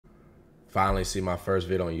finally see my first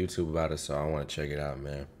video on YouTube about it, so I want to check it out,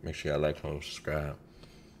 man. Make sure y'all like, comment, subscribe.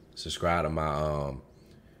 Subscribe to my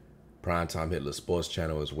Primetime Hitla Sports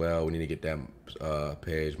channel as well. We need to get that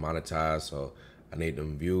page monetized, so I need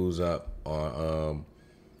them views up on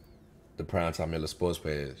the Primetime Hitla Sports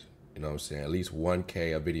page. You know what I'm saying? At least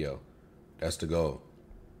 1K a video. That's the goal.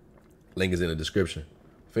 Link is in the description.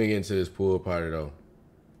 Finna get into this pool party though.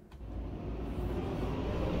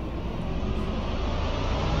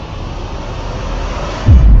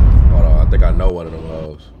 Hold on, I think I know one of them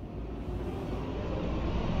hoes.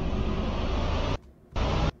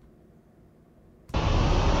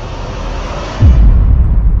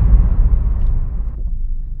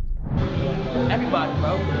 Everybody,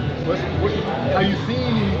 bro. How you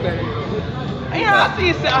seen these things? I see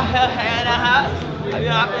it in the house.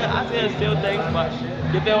 I see it still things, but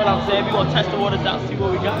you feel what I'm saying? We gonna test the waters out, see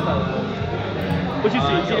what we got. What you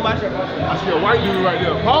see? You see anybody? I see a white dude right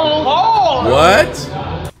there. Paul! Oh! What?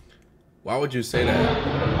 Why would you say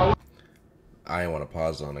that? I ain't want to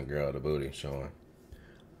pause on the girl, the booty showing.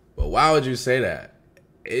 But why would you say that?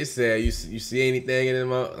 It said you see anything in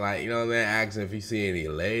them, like, you know what I'm saying? Asking if you see any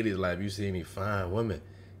ladies, like if you see any fine women.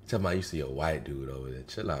 Talking about you see a white dude over there.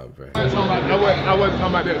 Chill out, bro. I wasn't talking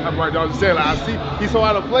about that type of right there. I was just saying, like, I see he's so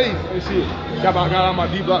out of place and shit. Got all my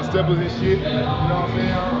D-block steppers and shit. You know what I'm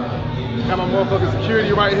saying? Got my motherfucking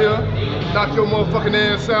security right here. Knock your motherfucking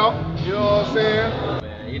ass out. You know what I'm saying?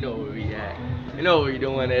 Man, you know where we at. You know what we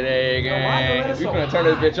doing today, gang. We finna turn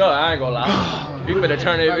this bitch up. I ain't gonna lie. We finna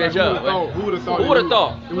turn this bitch up. Who would've thought? Who would've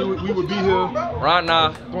thought? We would be here right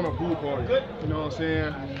now throwing a pool party. You know what I'm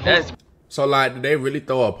saying? That's So, like, did they really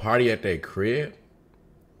throw a party at their crib?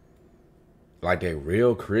 Like, their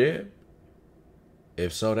real crib?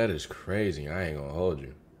 If so, that is crazy. I ain't gonna hold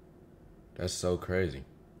you. That's so crazy.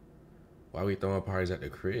 Why we throwing parties at the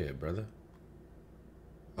crib, brother?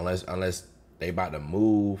 Unless they about to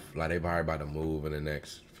move, like they probably about to move in the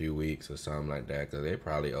next few weeks or something like that, because they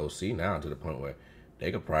probably OC now to the point where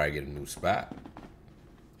they could probably get a new spot.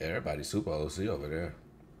 Everybody's super OC over there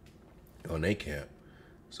on their camp.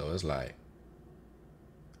 So it's like,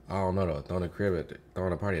 I don't know though. Throwing a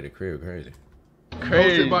party at the crib, crazy.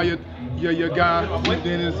 Hosted by your guy,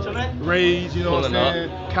 Dennis, Rage, you know what I'm saying?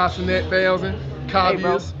 Castanet 1000,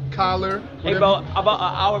 Cavias, Collar. hey, bro, about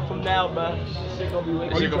an hour from now, bro. Shit gonna be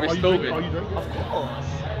wicked. Shit gonna be stupid. Are you drinking? Of course.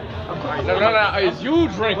 No, it's you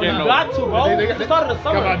drinking though. You got to, bro. It started the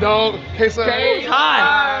summer. Got my dog, Queso. It's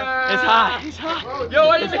high. It's high. It's high. Yo,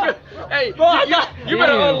 what you nigga? Hey, Bro, you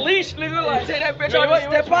better unleash, nigga. Like, take that bitch out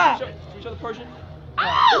and step out. Show the Persian.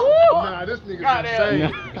 Nah, this nigga's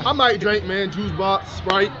insane. I might drink, man. Juice box,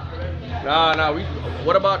 Sprite. Nah.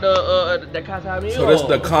 What about the Casamigo? So this is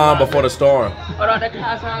the calm before the storm. What about the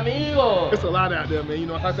Casamigo? It's a lot out there, man. You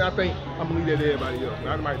know, I think I'm gonna leave that to everybody else.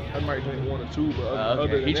 I might drink one or two, but other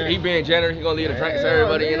than that, He being generous. He gonna leave the drinks to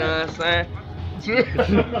everybody. You know what I'm saying?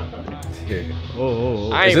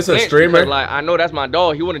 I ain't Is this a flinched streamer? because, like, I know that's my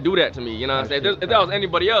dog. He wouldn't do that to me. You know what I'm saying? If that was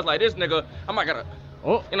anybody else, like this nigga, I might gotta.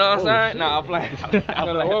 Oh, you know what I'm saying? Nah, I'm playing.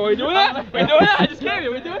 What, we doing that? We doing that? I just came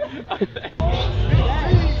here. We doing that?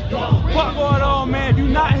 What going on, man? If you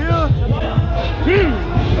not here,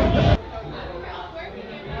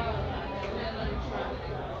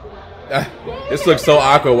 This looks so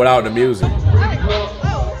awkward without the music.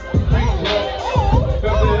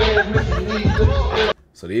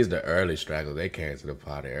 So these the early stragglers. They came to the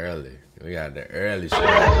party early. We got the early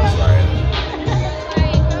stragglers right here.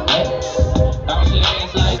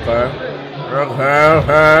 Okay.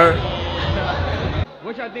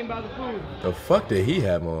 what y'all think about the food? The fuck did he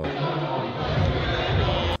have on?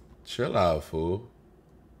 Chill out, fool.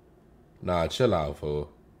 Nah, chill out,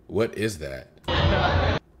 fool. What is that?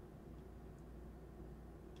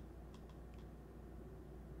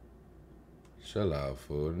 Chill out,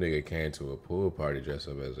 fool. Nigga came to a pool party dressed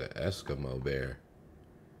up as an Eskimo bear.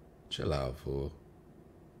 Chill out, fool.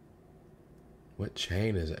 What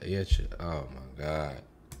chain is that? Yeah, oh my god.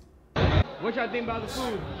 What y'all think about the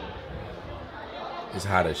food? It's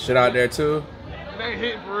hot as shit out there too. It ain't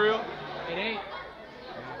hitting for real. It ain't.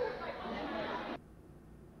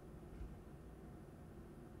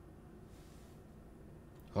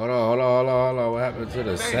 Hold on. What happened to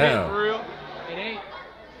the sound? For real. It ain't.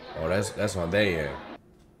 Oh, that's on their end.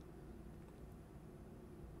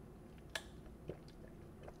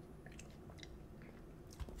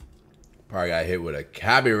 Probably got hit with a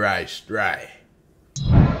copyright strike.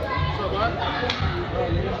 What's up, man?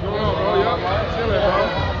 What's going on, bro? Yeah,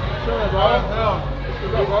 chillin', bro.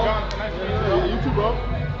 What's up, bro? Yeah, you too, bro.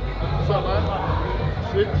 What's up, man?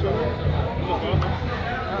 Shit, chillin'. What's up, bro?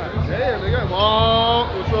 Damn, nigga.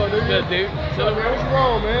 What's up, nigga? Good, dude. What's up, man? What's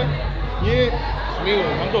wrong, man? Yeah. Smiggle.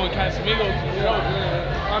 I'm doing kind of Smiggle.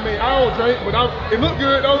 I mean, I don't drink, but it look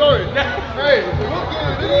good, don't know it. Hey, it look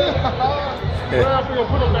good, nigga. Well, I'm gonna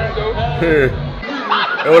put them back though.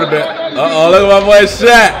 It would have been. Look at my boy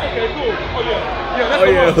Shaq. Okay, cool. Oh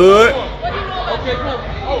yeah, Hood. okay, cool.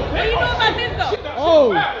 What do you know about this though?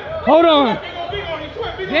 Oh, hold on.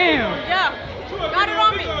 Damn. Yeah. Got it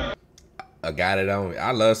on me. I got it on me.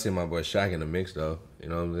 I love seeing my boy Shaq in the mix though. You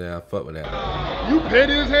know what I'm saying? I fuck with that. You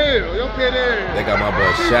petty as hell. Yo, petty ass. They got my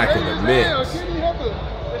boy Shaq in the mix.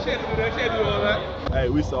 Hey,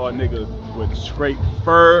 we saw a nigga with straight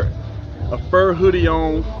fur, a fur hoodie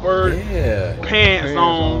on, fur pants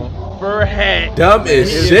on, fur hat. Dumb as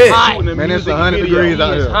shit. Man, it's 100 degrees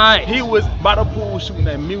out here. He was by the pool shooting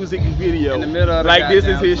that music video. In the middle of the like this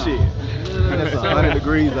is his shit. It's 100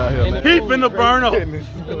 degrees out here, man. He finna burn up.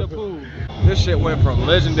 This shit went from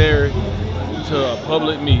legendary to a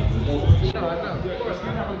public meet.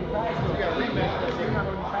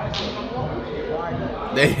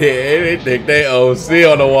 They think they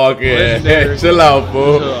OC on the walk-in. Chill out,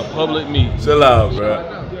 fool. To a public meet. Chill out, bro.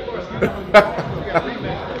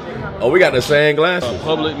 Oh, we got the same glasses. A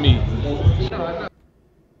public meet.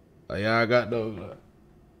 Oh, yeah, I got those.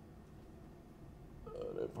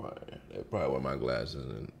 They probably wear my glasses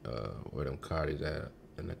and where them Cardis at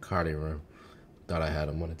in the Cardi room. Thought I had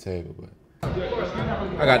them on the table, but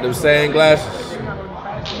I got them same glasses.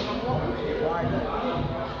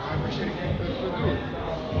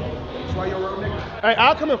 Hey,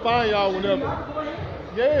 I'll come and find y'all whenever.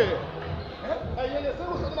 Yeah.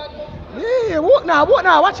 Yeah, walk now,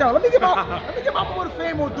 watch out. Let me get my boy the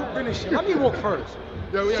fame on Duke finish shit. Let me walk first.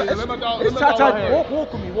 Yeah, let my dog. It's time.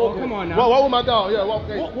 Walk with me. Come on now. Walk with my dog. Yeah, walk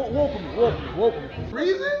with me.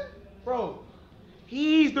 Rizzing? Bro,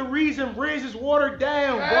 he's the reason Riz is watered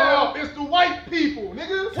down, Hell, bro. it's the white people,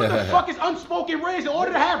 nigga. What the fuck is unspoken Riz? In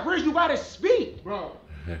order to have Riz, you gotta speak. Bro.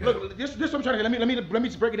 Look, this what I'm trying to get. Let me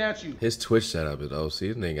just break it down to you. His Twitch setup is OC.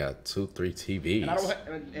 This nigga got 2-3 TVs. And I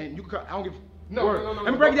don't give. No.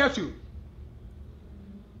 Let me break it down to you.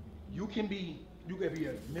 You could be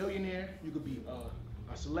a millionaire. You could be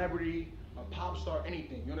a celebrity, a pop star,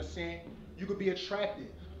 anything. You understand? You could be attractive.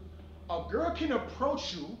 A girl can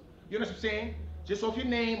approach you. You know what I'm saying? Just off your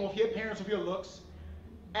name, off your appearance, off your looks.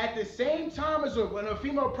 At the same time as when a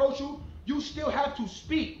female approach you, you still have to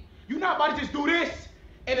speak. You're not about to just do this.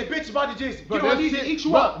 And the bitch about to just get on these and eat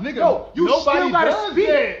you up. Nigga, no, you still gotta speak.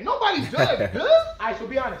 That. Nobody does this. Alright, so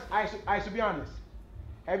be honest. Alright, so be honest.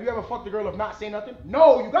 Have you ever fucked a girl of not saying nothing?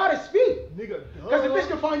 No, you gotta speak. Nigga, because the bitch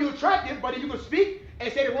can find you attractive, but if you can speak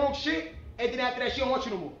and say the wrong shit, and then after that she don't want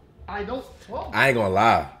you no more. I don't fuck. I ain't gonna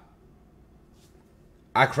lie.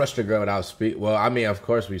 I crushed a girl without speak. Well, I mean, of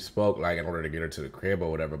course we spoke like in order to get her to the crib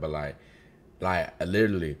or whatever, but like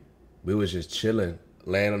literally, we was just chilling,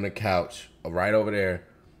 laying on the couch right over there.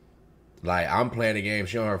 Like I'm playing the game,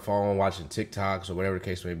 she on her phone watching TikToks or whatever the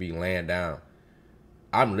case may be, laying down.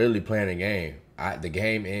 I'm literally playing the game. The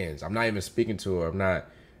game ends. I'm not even speaking to her. I'm not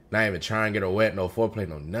even trying to get her wet, no foreplay,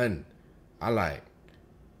 no nothing. I like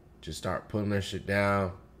just start putting that shit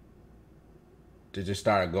down. To just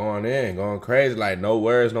start going crazy, like no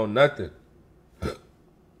words, no nothing.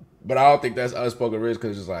 But I don't think that's unspoken risk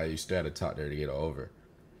because it's just like you still had to talk to her to get her over.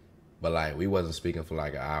 But like we wasn't speaking for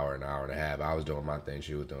like an hour and a half. I was doing my thing,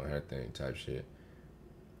 she was doing her thing, type shit.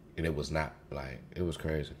 And it was not like it was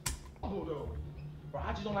crazy. Bro,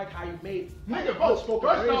 I just don't like how you made Nigga, bro,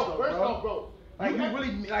 first off, bro. Like you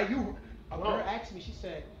really like you. A girl asked me, she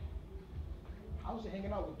said, "How was it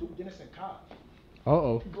hanging out with Duke Dennis and Cobb?"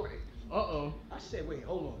 I said, wait,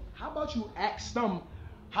 hold on. How about you ask them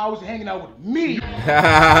how was it hanging out with me? He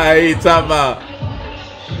talking about.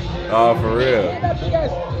 Oh, for real. I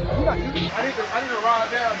need to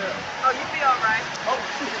ride down there. Oh, you be alright. Oh,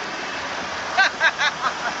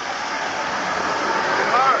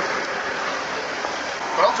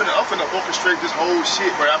 I'm finna orchestrate this whole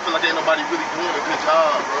shit, bro. I feel like ain't nobody really doing a good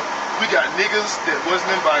job, bro. We got niggas that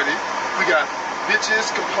wasn't invited. We got bitches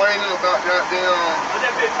complaining about goddamn. What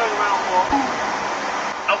that bitch turn around for?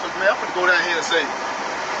 I'm finna go down here and say,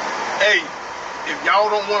 hey, if y'all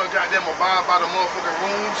don't want to goddamn abide by the motherfucking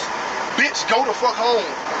rules, bitch, go the fuck home.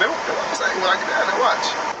 That's what I'm saying when I get down there, watch.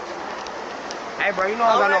 Hey, bro, you know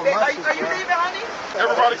I got no muscles, Are you leaving, honey?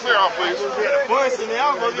 Everybody clear out, please. Boys in there,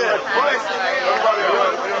 I'm gonna get a boys in there. Everybody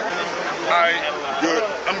all right, good.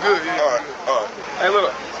 I'm good, yeah. All right. Hey, look,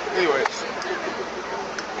 anyways.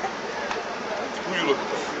 Who you looking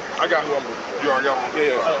for? I got who I'm looking for. You already got one?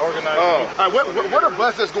 Yeah. Organized. All right, what a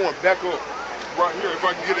bus that's going back up right here. If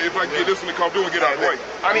I can get this one to come through and get out of the way.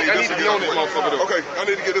 I need to be on this motherfucker though. Okay, I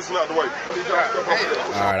need to get this one out of the way.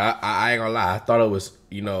 All right, I ain't gonna lie. I thought it was,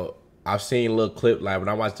 you know, I I've seen a little clip, like when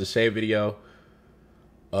I watched the Shay video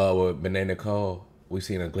with Benet Nicole, we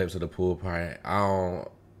seen a glimpse of the pool party. I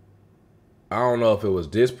don't know if it was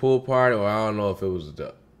this pool party or I don't know if it was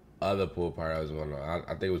the other pool party I was going on. I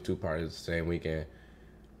think it was 2 parties the same weekend.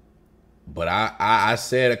 But I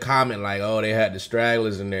said a comment like, oh, they had the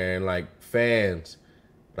stragglers in there and like fans.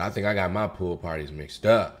 But I think I got my pool parties mixed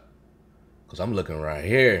up. Cause I'm looking right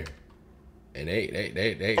here. And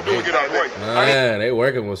they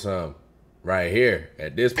working with some right here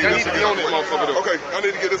at this point. I need to be on this motherfucker. Okay, I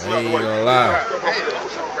need to get this out of the way. Gonna lie.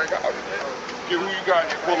 Get who you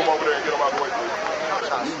got and pull them over there and get them out of the way.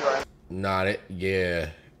 Nah,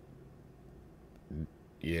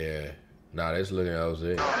 yeah. Nah, that's looking at OZ.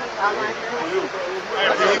 Hey,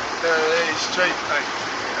 straight thing.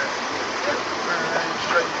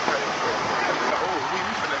 Oh, we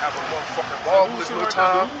finna have a motherfucking ball this little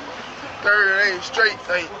time. Third ain't straight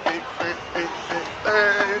thing.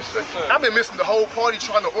 I've been missing the whole party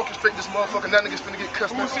trying to orchestrate this motherfucker. That nigga's finna get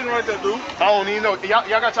cussed. Who's sitting right there, dude? I don't even know. Y'all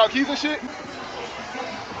got y'all keys and shit?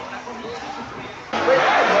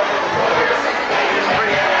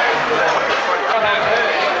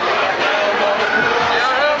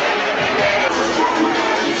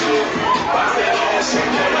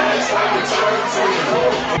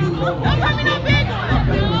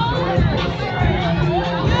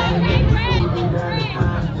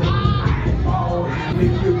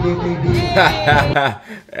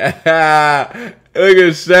 Look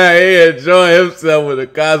at Shaq, he enjoying himself with the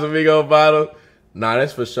Casamigo bottle. Nah,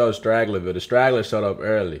 that's for sure Stragglerville. The Straggler showed up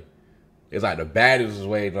early. It's like the baddies was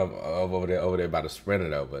waiting up over there by the Sprinter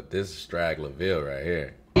though, but this is Stragglerville right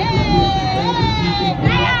here.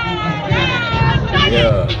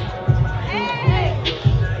 Yeah.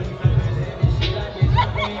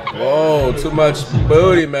 Whoa, too much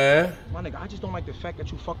booty, man. My nigga, I just don't like the fact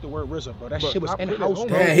that you fucked the word RZA, bro. That shit was in house.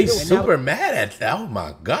 Man, he's super mad at that. Oh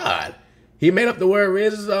my God. He made up the word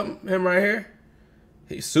RZA or something, him right here.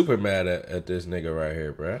 He's super mad at this nigga right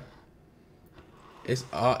here, bro. It's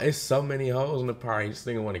so many hoes in the party. This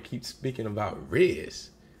nigga want to keep speaking about Riz.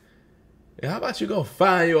 And how about you go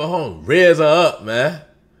find you a home? Riz her up, man.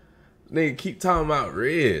 Nigga keep talking about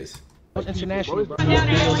Riz. International, bro. Fuck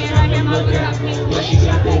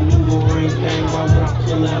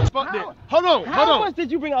that. Hold on. How much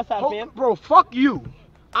did you bring outside, fam? Bro, fuck you.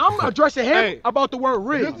 I'm addressing him about the word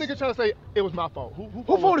Riz. This nigga trying to say it was my fault.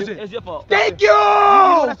 Who fault is it? It's your fault. Thank you!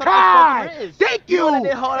 Kai! Thank you! And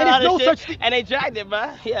there's no such thing. And they dragged it,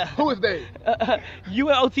 man. Yeah. Who is they? You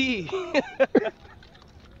and OTE.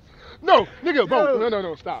 No, nigga, bro.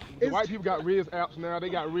 No, stop. The white people got Riz apps now. They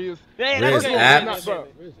got Riz. Riz apps?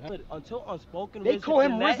 Until unspoken. They call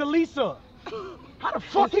him Rizalisa. How the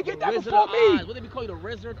fuck he get that before me? What they be calling the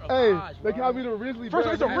Rizzard of Hey, Oz, they call me the Rizzly. First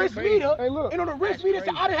it's a Riz meter. Hey, look. And on the Riz meter,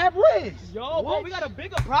 I didn't have Riz. Yo, bro, we got a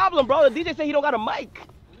bigger problem, bro. The DJ said he don't got a mic.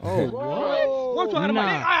 Oh, what? Come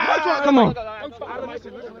on.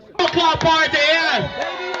 Club party,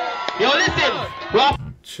 Yo, listen.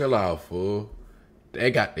 Chill out, fool. They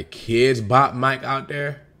got the kids bot mic out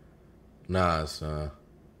there? Nah, son.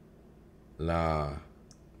 Nah,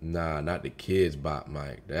 not the kids bot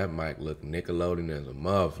mic. That mic look Nickelodeon as a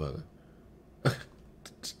motherfucker.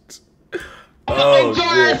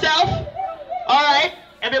 Enjoy yourself. All right,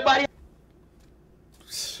 everybody.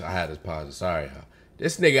 I had to pause it. Sorry, y'all.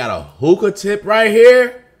 This nigga got a hookah tip right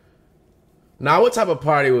here? Nah, what type of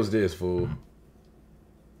party was this, fool?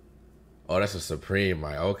 Oh, that's a Supreme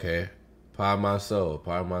mic. Okay. Pardon my soul.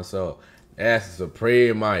 That's a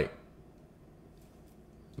Supreme mic.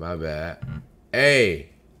 My bad.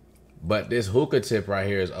 Hey, but this hookah tip right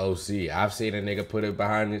here is OC. I've seen a nigga put it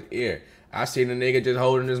behind his ear. I've seen a nigga just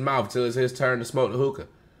holding his mouth till it's his turn to smoke the hookah.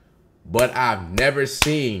 But I've never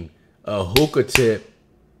seen a hookah tip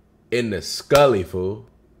in the scully, fool.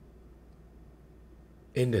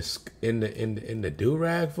 In the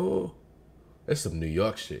do-rag, fool. That's some New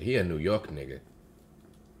York shit. He a New York nigga.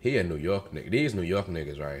 These New York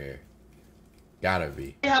niggas right here. Gotta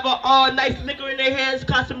be. They have a nice liquor in their hands,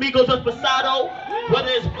 Casamigos or Pasado, whether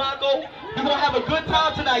it's Blanco. We're gonna have a good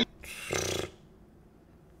time tonight.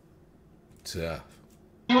 Tough.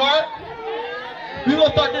 You heard? We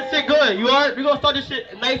gonna start this shit good. You heard? We gonna start this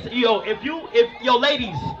shit nice. Yo,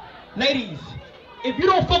 ladies, if you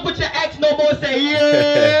don't fuck with your ex no more, say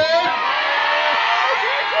yeah.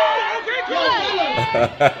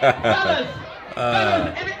 Fellas,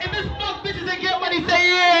 if it's fuck bitches that get money, say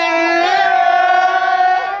yeah.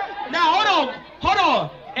 Now hold on.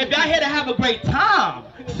 If y'all here to have a great time,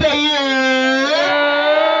 say yeah.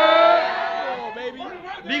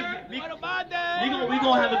 We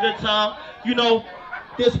gonna have a good time. You know,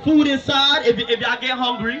 There's food inside if y'all get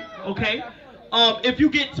hungry, okay? If you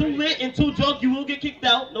get too lit and too drunk, you will get kicked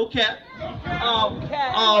out, no cap.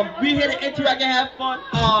 We here to interact and have fun.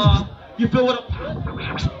 You feel what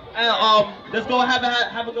I'm... let's go have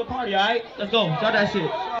a good party, alright? Let's go, start that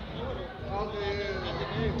shit.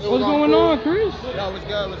 What's going on, Chris? Yo, what's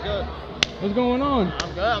good, what's good? What's going on?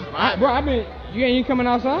 I'm good, I'm fine. Bro, you ain't coming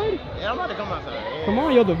outside? Yeah, I'm about to come outside. Yeah. Come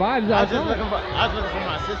on, yo, the vibes outside. I was looking for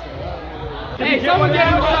my sister. Hey, someone get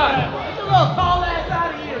outside. Get your little tall ass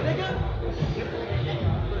out of here, nigga.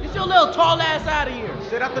 Get your little tall ass out of here.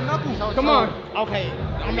 Sit up the knuckles. Come on. Okay,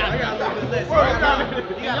 I'm not. You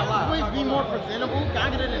gotta always be more presentable. Can I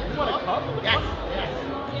get it in? You want a cup? Yes.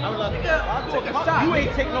 I would love to. I'll do a shot. You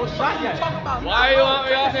ain't take no shot yet. Why you want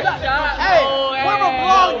me to take a shot? Hey, whatever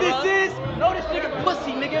vlog this is, know this nigga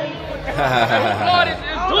pussy, nigga. Vlog this is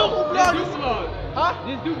Duke. Huh?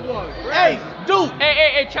 This Duke vlog. Hey, Duke.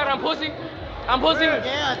 Hey, chat, I'm pussy. I'm pussy.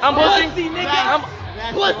 Yeah, I'm pussy. Pussy, nigga. I'm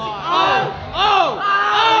Pussy. Oh. Hold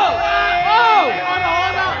on.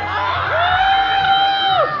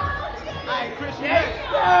 Alright, Chris, yes,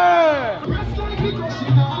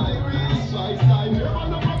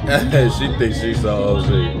 She thinks she's so OG.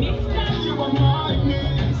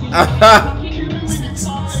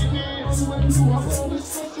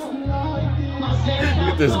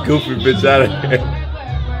 Get this goofy bitch out of here.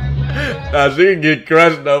 Nah, she can get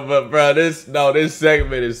crushed though, but bro, this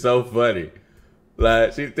segment is so funny.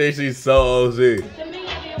 Like, she thinks she's so OG.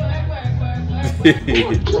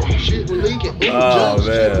 Oh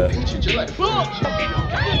man,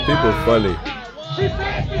 people funny.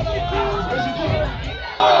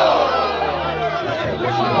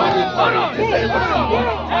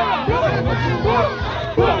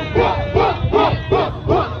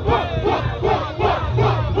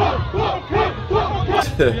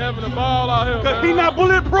 He having a ball out here. Cause he not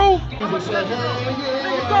bulletproof. Not a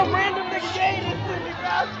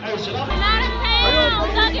tail,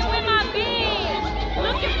 tugging with my bitch.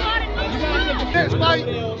 Looking for the nigga. Next fight,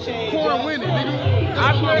 Corn winning, nigga.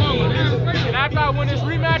 After I win this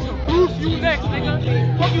rematch, Bruce, you next,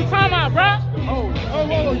 nigga. What you talking about, bro?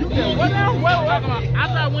 Oh, you can't What now?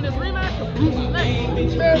 After I win this rematch, Bruce is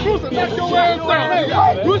next. Man, Bruce, knock your ass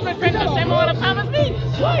out. Bruce been training the same amount of time as me.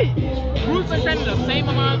 Wait. Bruce been training the same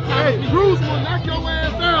amount of time as me. Bruce will knock your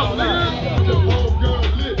ass out, nigga.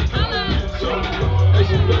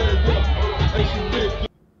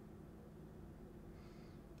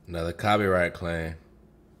 Another copyright claim.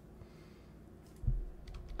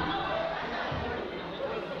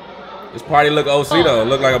 This party look OC though.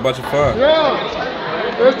 Look like a bunch of fun.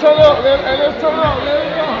 Yeah. Let's turn up. Let's turn up.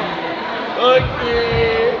 Let's go.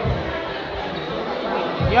 Okay.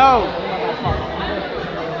 Yo.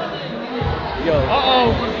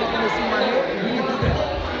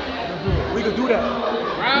 We can do that.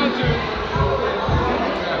 Round two.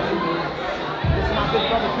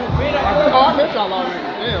 Oh, I met y'all already.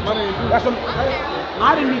 Damn, my name is That's some.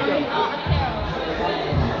 I didn't meet them.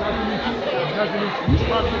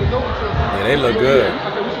 Yeah, they look good.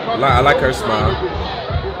 I like her smile.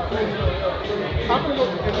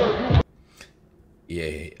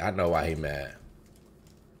 Yeah, I know why he mad.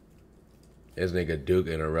 This nigga Duke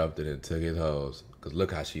interrupted and took his hoes. Cause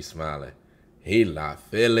look how she's smiling. He not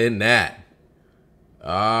feeling that.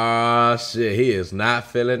 Oh shit, he is not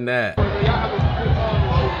feeling that.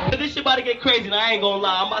 This shit about to get crazy, and I ain't gonna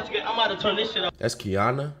lie. I'm about to turn this shit up. That's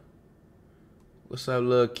Kiana. What's up,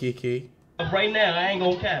 little Kiki? Right now, I ain't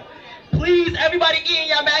gonna cap. Please, everybody eating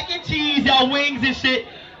y'all mac and cheese, y'all wings and shit.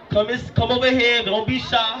 Come over here. Don't be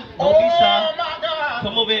shy. Don't be shy. Oh my God.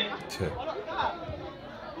 Come over here.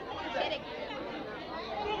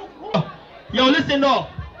 Yo, listen though.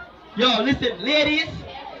 Yo, listen, ladies.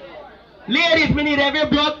 Ladies, we need every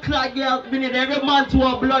blood clot girl. We need every man to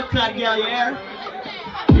a blood clot girl, yeah?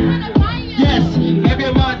 Yes,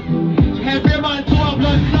 every man to a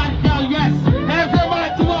blood clot girl, yes. Every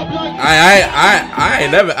man to a blood clot. I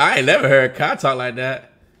ain't never heard Kai talk like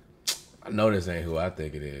that. I know this ain't who I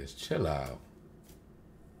think it is. Chill out.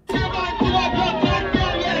 Every man to a blood clot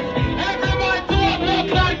girl, yes. Every man to a blood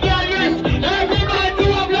clot girl, yes. Every man to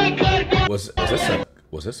a blood clot girl.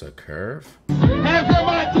 Was this a curve? Every man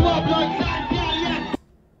to a blood clot girl, yes.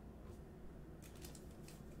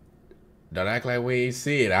 Don't act like we ain't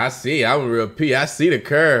see it. I see it. I'm a real P. I see the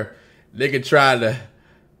curve. Nigga trying to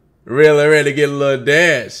really get a little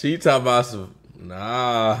dance. She talking about some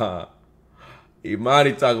nah.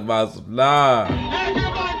 Imani talking about some nah.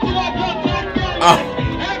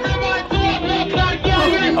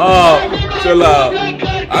 Oh, chill out.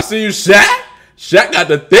 I see you, Shaq. Shaq got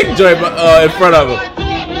the thick joint in front of him.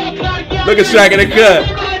 Look at Shaq in the cut.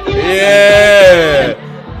 Yeah.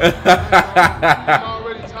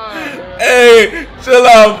 already tired, man. Hey, chill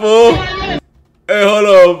out, fool. Hey, hold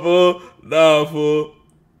on, fool. Nah, fool.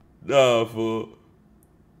 Nah, fool.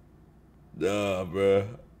 Nah, bruh.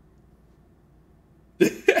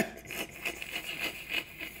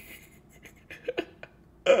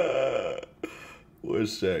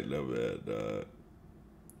 Where's Shaq number at, dog?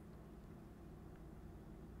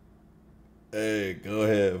 Hey, go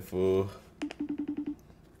ahead, fool.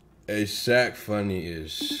 Hey, Shaq funny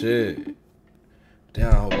as shit. Damn,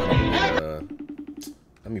 I hope I don't get,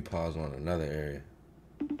 let me pause on another area.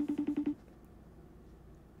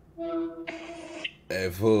 Hey,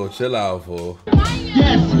 fool, chill out, fool.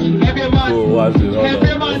 Yes, everybody. Fool, watch it. Hold on.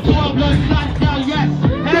 Everybody to our blood clot down, yes.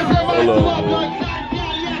 Everybody to our blood clot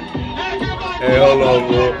down, yes. Hey, hold on,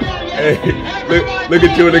 fool. Hey, look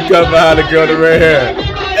at you in the cup behind the girl in the red hair.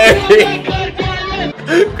 Hey,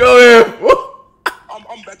 go ahead, fool.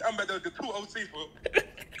 I'm better than the 2 OC, fool.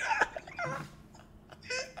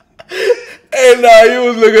 Hey, nah, you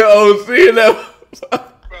was looking OC in that. Bro,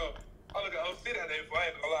 I look at OC that day, fool. I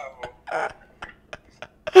ain't gonna lie, fool.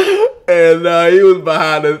 And he was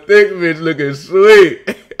behind the thick bitch looking sweet.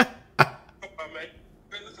 Listen,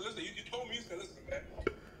 you told me, you said, listen, man.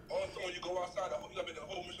 Also, when you go outside, you gotta make the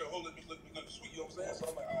whole mission, whole look sweet, you know what I'm saying? So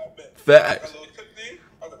I'm like, I bet. Facts. That little tip thing,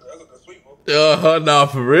 I look sweet, fool. Nah,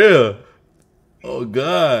 for real. Oh,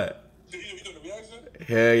 God. So you doing the reaction?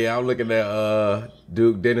 Hell yeah, I'm looking at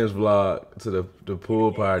Duke Dennis vlog to the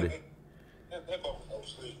pool party. That motherfucker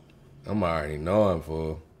sweet. I'm already knowing,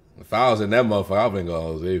 fool. If I was in that motherfucker, I've been going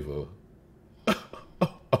Jose, fool. Now,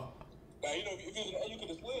 you know, if you was in the A, you could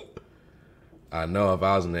have slid. I know if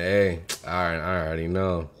I was in the A, I already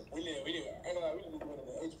know. We need to go in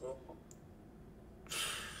the H, bro.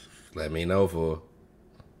 Let me know, fool.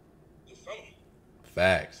 Just something.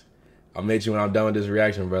 Facts. I'll meet you when I'm done with this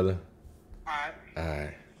reaction, brother. Alright.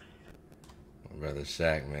 Alright. My brother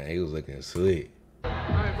Shaq, man, he was looking sweet.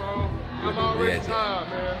 Hey, bro. I'm already tired,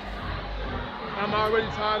 man. I'm already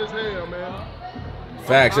tired as hell, man.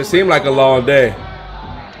 Facts. It seemed like a long day.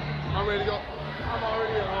 I'm ready to go. I'm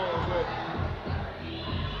already at home,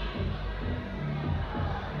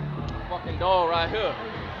 but Fucking dog right here.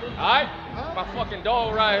 Alright? My fucking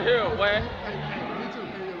dog right here, boy. me too.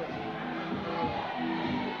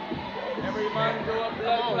 Everybody go up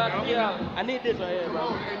I need this right here,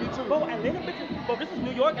 bro. Hey, me too. Bro, Atlanta bitches. Bro, this is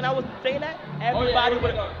New York, and I was saying that. Everybody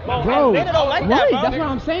would. Bro, Bro, Atlanta don't like that, right, bro. that's what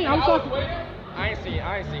I'm saying. I'm talking. I ain't see it.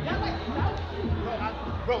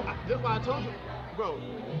 Bro, that's why I told you. Bro,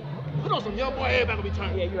 put on some young boy, everybody gonna be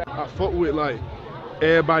turning. Yeah, you right. I fuck with, like,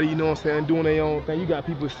 everybody, you know what I'm saying, doing their own thing. You got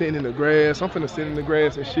people sitting in the grass. I'm finna sit in the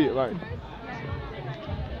grass and shit, like.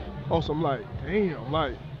 On some, like, damn,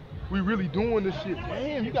 like, we really doing this shit.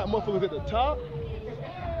 Damn, you got motherfuckers at the top.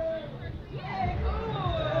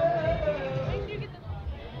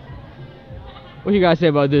 What you guys say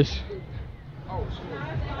about this? Oh, shit.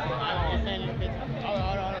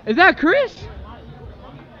 Is that Chris?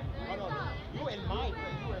 You in mine.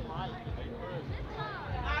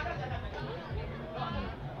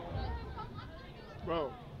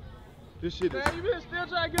 Bro, this shit is. Man, you been still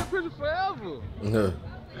trying to get Chris forever. Damn,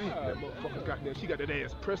 that motherfucker got that. She got that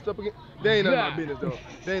ass pressed up again. That ain't none of my business, though.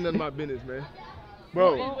 That ain't none of my business, man.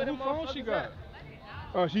 Bro. What phone she got?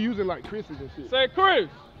 She using like Chris's and shit. Say, Chris,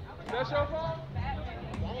 that's your phone?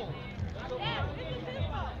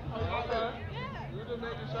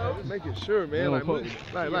 Just making sure, man. Like,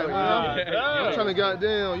 I'm trying to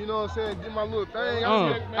goddamn, you know what I'm saying, get my little thing.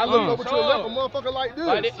 I look over to a left, a motherfucker like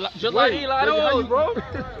this. Just like Eli Doors, bro.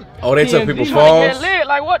 Oh, they took people's Get phones? lit,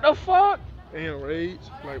 like what the fuck? And rage,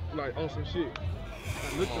 like on some shit.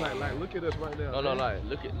 Like look at us right now. No, like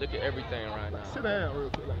look at everything right now. Sit down real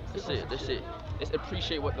quick. This shit. Let's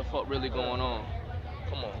appreciate what the fuck really going on.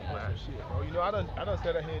 Come on, man. Shit, bro. You know, I done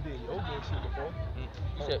sat out here and did yoga and shit before.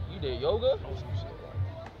 You said you did yoga? On some shit,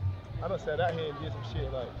 like. I done sat out here and did some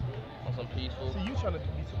shit, like. On some peaceful. See, you trying to be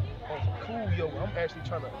on some cool yoga. I'm actually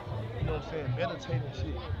trying to, you know what I'm saying, meditate and shit.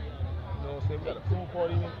 You know what I'm saying? We got a pool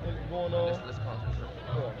party going on. Let's concentrate.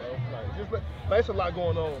 Yeah, bro. Like, it's a lot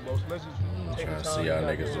going on, bro. So let's just take the Trying time. to see y'all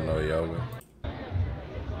niggas to know yoga.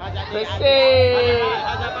 How's that Let's vibe?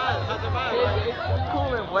 It's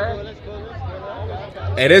cooling, boy. Let's go.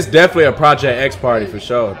 Hey, this definitely a Project X party for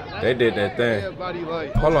sure. They did that thing. Everybody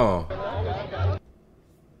like. Hold on.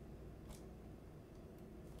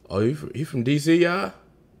 Oh, you from DC, y'all?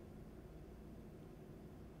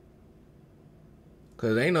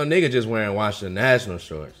 Cause ain't no nigga just wearing Washington National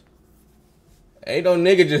shorts. Ain't no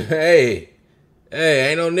nigga just, hey,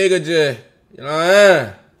 ain't no nigga just, you know what I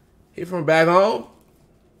mean? He from back home?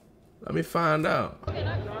 Let me find out.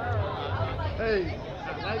 Hey,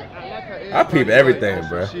 I like I peep everything,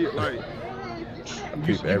 bro. Shit, like,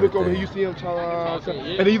 you look over here, you see him trying,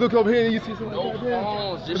 and then you look over here and you see something. No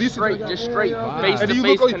phones, just straight, face and to then you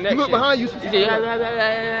face look, connection. you look behind you, see something.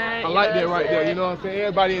 I like that right there. You know what I'm saying?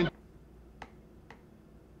 Everybody in.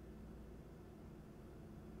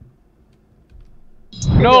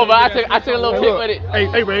 No, but I took a little pic with it.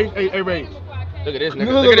 Hey, Ray. Look at this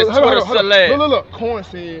nigga. Look at this Twitter celeb. Look. Corn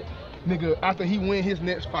said, nigga, after he win his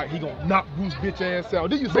next fight, he gonna knock Bruce bitch ass out.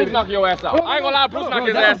 Did you say Bruce that? knock your ass out. I ain't gonna lie, Bruce knock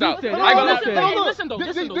his ass out. I ain't gonna lie. Listen though. Did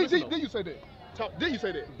you say that? Did you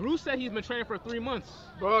say that? Bruce said he's been training for 3 months.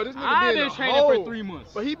 Bro, this nigga I've been training for 3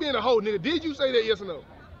 months. But he been a hoe, nigga. Did you say that? Yes or no?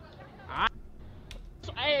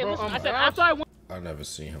 Hey, listen, I said after I won. I've never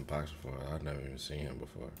seen him box before. I've never even seen him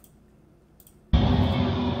before.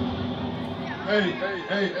 Hey,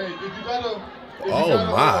 if you gotta. Oh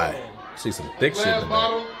my! See some thick shit in glass there.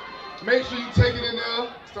 bottle, make sure you take it in there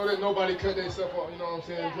so that nobody cut themselves off, you know what I'm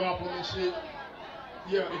saying, drop them and shit.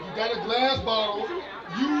 Yeah, if you got a glass bottle,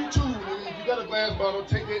 you too, nigga, if you got a glass bottle,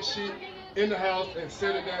 take that shit in the house and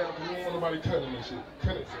set it down because you don't want nobody cutting that shit.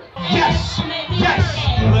 Cut it. Yes!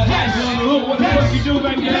 What the fuck you do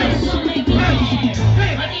back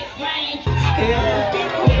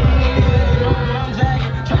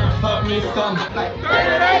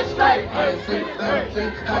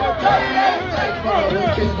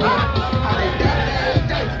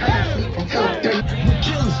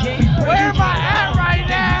Where am I at right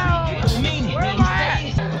now? Where am I at?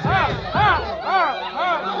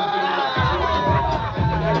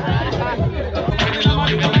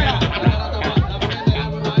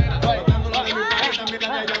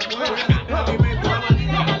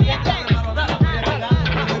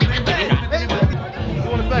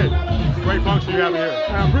 Great function you have here.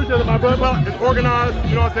 I appreciate it, my brother. It's organized,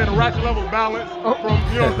 you know what I'm saying, a ratchet level of balance from,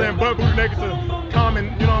 you know what I'm saying, butt boot naked to common,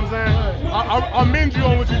 you know what I'm saying. I commend you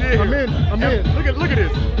on what you did here. I'm in. Look at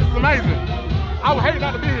this. This is amazing. I would hate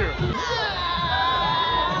not to be here.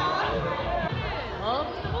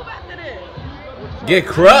 Get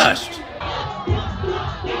crushed.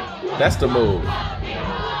 That's the move.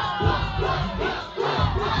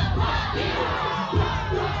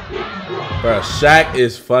 Bro, Shaq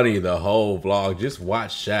is funny the whole vlog. Just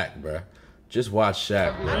watch Shaq, bro. Just watch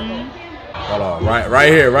Shaq, bro. Hold on, right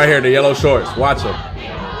here, the yellow shorts. Watch him.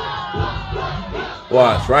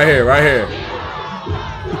 Watch, right here.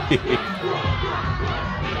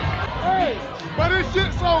 Hey, but this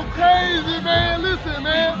shit's so crazy, man. Listen,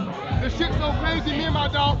 man. This shit's so crazy. Me and my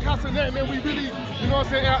dog Castanet, man, we really, you know what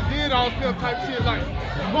I'm saying, outdid all stuff type shit. Like,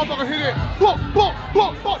 motherfucker hit it, book.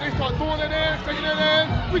 They start throwing that ass, taking that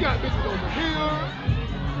ass. We got bitches over here.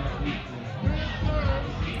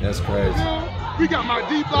 That's crazy. Yeah. We got my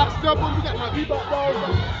D-block steppers. We got my D-block balls.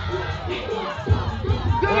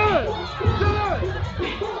 Get it!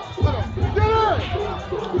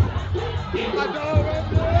 My dog right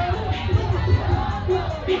there.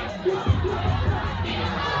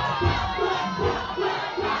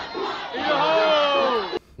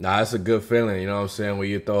 Nah, it's a good feeling, you know what I'm saying, when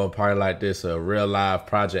you throw a party like this, a real live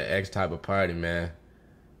Project X type of party, man.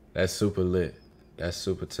 That's super lit. That's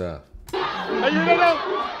super tough.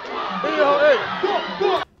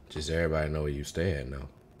 Just everybody know where you stay at now.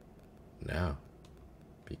 Now,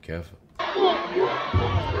 be careful.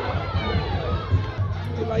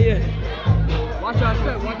 Watch out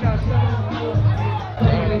step.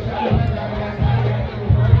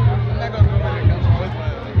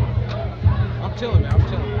 I'm chilling, man.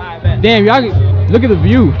 Alright, bet. Damn, y'all look at the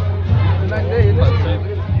view.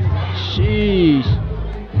 Sheesh.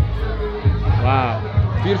 Wow.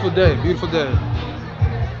 Beautiful day.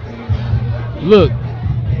 Look.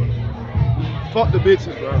 Fuck the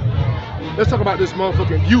bitches, bro. Let's talk about this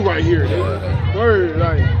motherfucking view right here. Yeah. Word,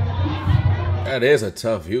 like. That is a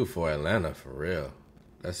tough view for Atlanta, for real.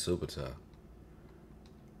 That's super tough.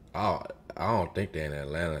 I don't think they're in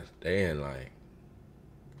Atlanta. They in like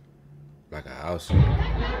a house.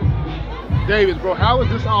 Davis, bro, how is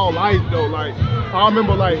this all life though? Like, I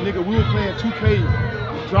remember like, nigga, we were playing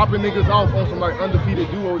 2K, dropping niggas off on some like undefeated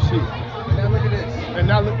duo shit. And now look at this. And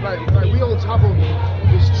now look like we on top of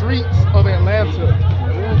the streets of Atlanta.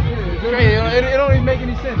 Hey, it don't even make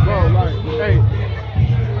any sense, bro. Like, hey.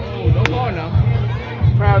 Oh, no more now.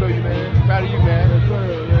 Proud of you, man. Proud of you, man.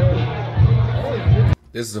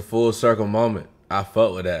 This is a full circle moment. I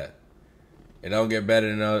fuck with that. It don't get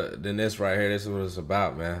better than this right here. This is what it's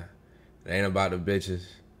about, man. It ain't about the bitches.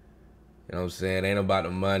 You know what I'm saying? It ain't about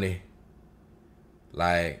the money.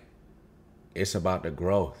 Like, it's about the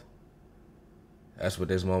growth. That's what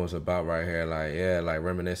this moment's about right here. Like, yeah, like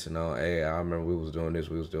reminiscing on, hey, I remember we was doing this,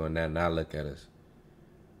 we was doing that. Now look at us.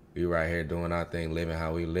 We right here doing our thing, living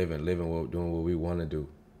how we living, doing what we want to do.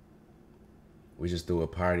 We just threw a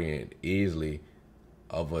party and easily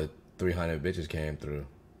over 300 bitches came through,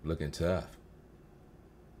 looking tough.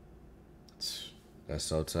 That's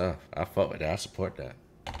so tough. I fuck with that. I support that.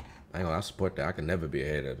 I support that. I can never be a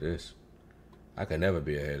hater of this. I can never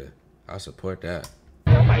be a hater. I support that.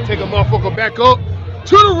 Might take a motherfucker back up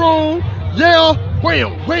to the room. Yeah,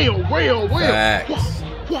 wham, wham, wham, wham. Facts.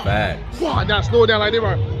 Facts. Wow, now slow it down like they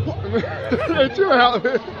right. Chill out,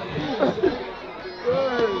 man.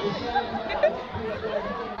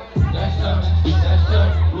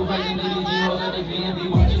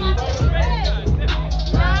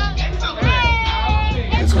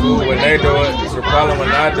 It's cool when they do it. It's a problem when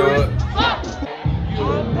I do it.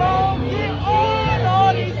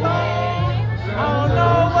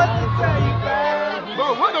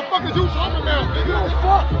 Bro, what the fuck is you talking about? You don't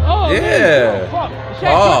fuck. Oh, yeah.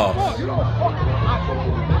 Oh. You don't fuck.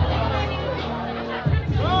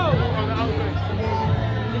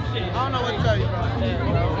 I don't know what to tell you, bro.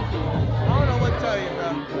 I don't know what to tell you,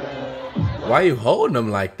 bro. Why you holding them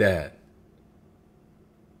like that?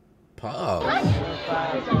 Pause.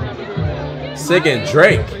 Sig and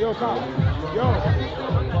Drake.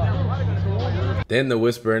 Then the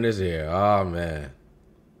whisper in his ear. Oh man.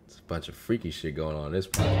 It's a bunch of freaky shit going on this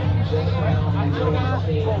part.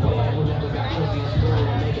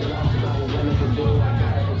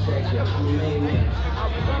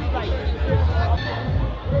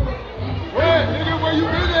 Nigga, where you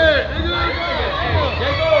been at?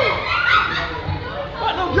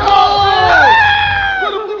 Yo!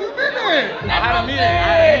 Where the fuck you been at? I had a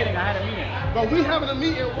meeting. But we having a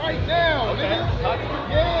meeting right now, Okay. nigga.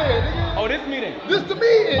 Yeah, nigga. Oh, this meeting? This the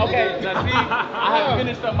meeting, Okay, nigga. now see, I haven't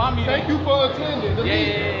finished up my meeting. Thank you for attending the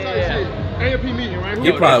meeting. Yeah. AMP meeting, right?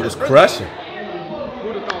 He probably was crushing.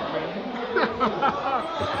 Who'd have thought, man?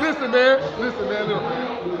 Listen, man. Look, man.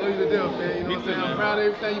 You know you the deal, man. You know what I'm saying? I'm proud of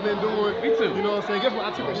everything you've been doing. Me too. You know what I'm saying? Guess what?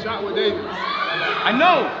 I took a shot with Davis. I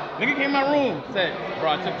know. Nigga came in my room, said,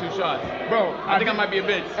 bro, I took 2 shots. Bro, I think I might be a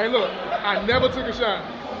bitch. Hey, look, I never took a shot.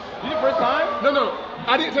 You the first time? No.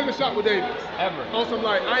 I didn't take a shot with Davis. Ever. On some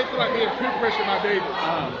like, I ain't feel like being peer pressured by Davis.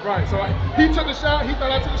 Right, so he took the shot, he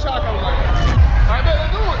thought I took the shot, I was like, all right, man,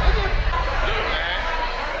 let's do it.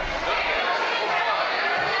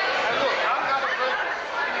 Hey, look, I'm not a person.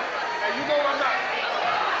 Hey, you know I'm not.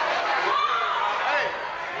 Hey,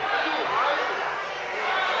 let's do it, right?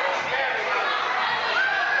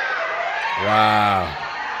 Wow.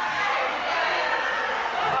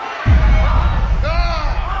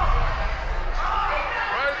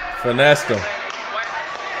 Finessed him.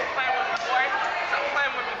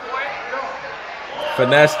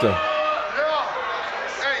 Finessed him.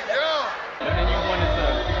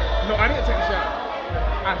 No, I didn't take a shot.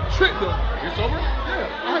 I tricked him. You're sober?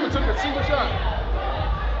 Yeah, I haven't took a single shot.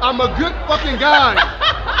 I'm a good fucking guy.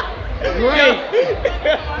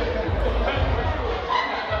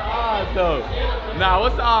 Odds though. Nah,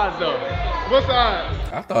 what's the odds though? What's the odds?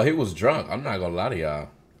 I thought he was drunk. I'm not gonna lie to y'all.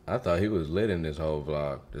 I thought he was lit in this whole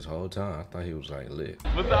vlog, this whole time. I thought he was like lit.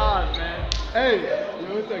 What's the odds, man? Hey,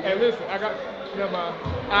 listen, I got, never mind.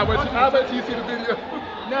 I'll wait till you see the video.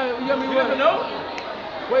 No, you got me You what? never know?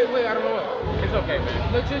 Wait, I don't know what. It's okay,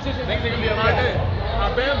 man. Look, Things are gonna be right okay. there. I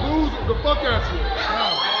bamboozled the fuck out you.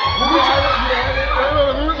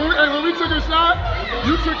 When we took a shot,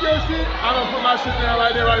 you took your shit, I don't put my shit down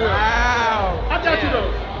like that right here. Wow. I got you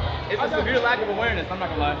though. It's a severe lack of awareness, I'm not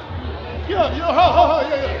gonna lie. Yeah,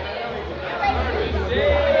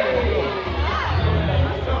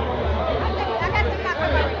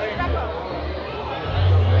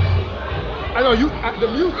 I know you,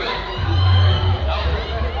 the music.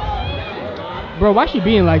 Bro, why she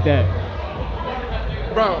being like that?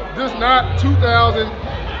 Bro, this not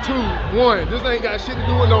 2002, 1. This ain't got shit to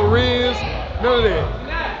do with no Riz, none of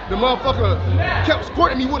that. The motherfucker kept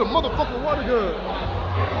squirting me with a motherfucking water gun.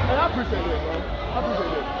 And I appreciate that, bro. I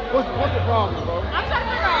appreciate that. What's the problem, bro? I'm trying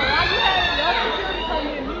to figure out why you had your security come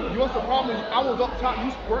in me. What's the problem? I was up top,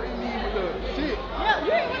 you squirting me with the shit. Yeah,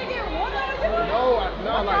 you ain't want to get water on you?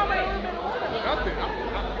 No, nothing.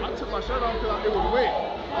 I took my shirt off because it was wet.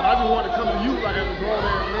 But I just wanted to come to you like as a grown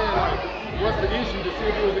ass man, like, what's the issue, to see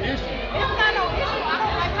if it was an issue. It's not no issue. I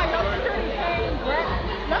don't like how your security came, bro.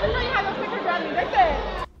 Let me tell you how your security got me. They said,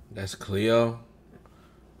 That's Cleo?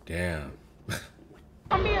 Damn.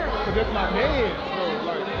 come here. Because that's my man. So,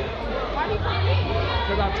 like, Why he come in?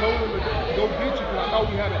 because I told him to go get you because I thought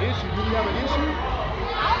we had an issue. Do we have an issue?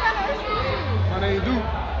 I don't got no issue with you. My name Duke.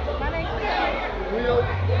 My name's Cleo.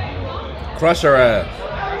 Cleo. Crush her ass.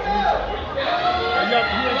 You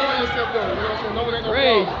enjoy yourself though. You know what I'm saying? No one ain't no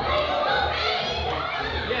Ray. problem.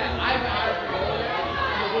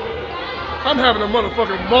 I'm having a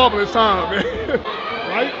motherfucking marvelous time, man.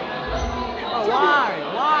 Right? Oh, why?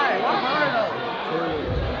 Why her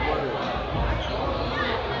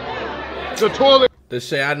though? The toilet. The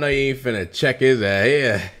shit, I know you ain't finna check his ass.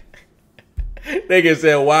 Yeah. Nigga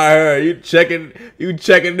said, why her? You checking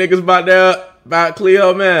niggas about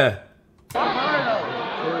Cleo, man.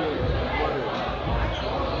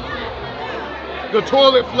 The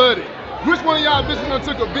toilet flooded. Which one of y'all bitches done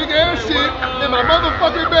took a big ass shit in my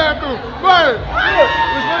motherfucking bathroom? Right.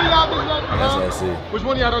 Which one of y'all bitches which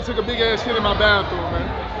one of y'all done took a big ass shit in my bathroom, man?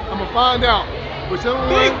 I'ma find out. Whichever one.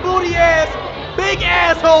 Big booty ass, big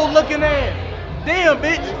asshole looking ass. Damn,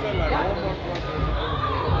 bitch.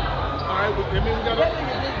 Alright, well, that means we gotta.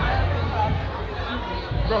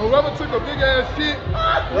 Bro, whoever took a big ass shit. We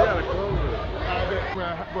gotta close it. Bro,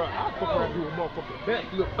 I fuck around do a motherfucking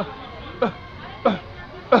backflip.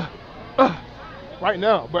 Right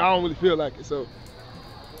now, but I don't really feel like it, so.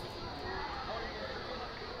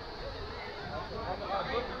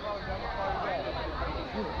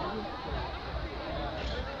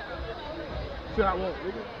 Shit, I won't,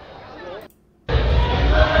 nigga.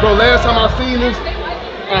 Bro, last time I seen this,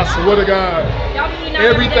 I swear to God,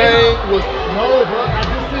 everything was no, bro. I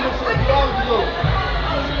just seen this shit long ago.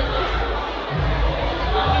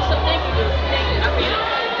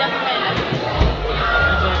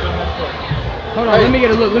 Hold on, let me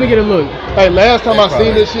get a look. Hey, last time I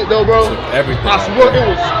seen this shit though, bro, I swear it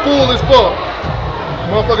was full as fuck.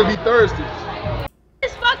 Motherfucker be thirsty.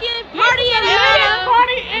 It's fucking party in here.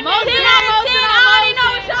 Party in here. 10 out of 10. I already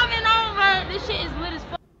know what y'all been on, bro. This shit is lit as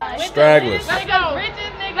fuck. Stragglers. Let's go.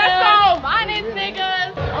 Riches niggas. Let's go. Finest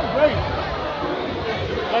niggas. I'm great.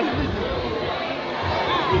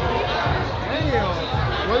 Damn.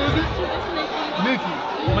 What is it? Nikki.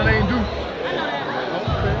 My name Duke.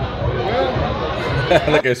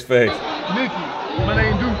 Look at his face. Nikki. My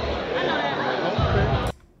name Duke.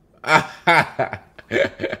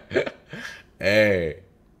 Hey.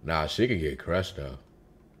 Nah, she could get crushed though.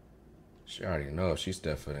 She already knows she's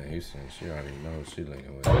Stephen in Houston. She already knows she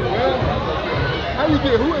linking with. How you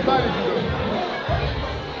get? Who invited you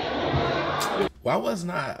though? Why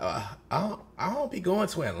wasn't I don't be going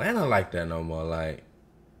to Atlanta like that no more. Like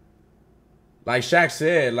Shaq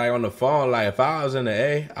said, like on the phone, like if I was in the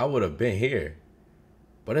A, I would have been here.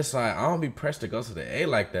 But it's like I don't be pressed to go to the A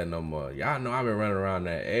like that no more. Y'all know I've been running around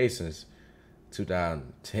that A since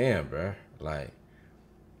 2010, bro. Like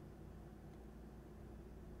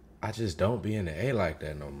I just don't be in the A like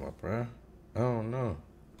that no more, bro. I don't know.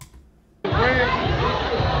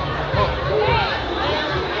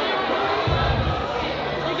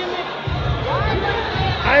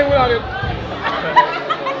 I ain't without it.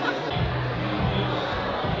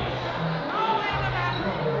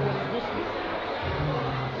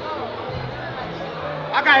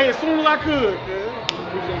 I got here as soon as I could.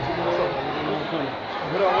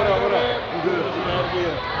 What up? You good?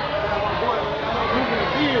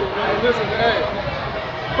 Hey, listen, hey.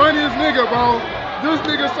 Funniest nigga, bro. This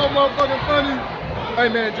nigga so motherfucking funny. Hey,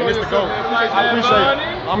 man, enjoy yourself, man. I appreciate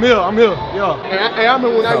it. I'm here. Yeah. Hey, I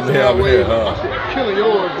remember when I used to have waves. I'm killing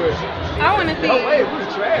yours, but. I want to see. No way, we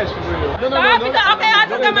trash for real. No. Okay, I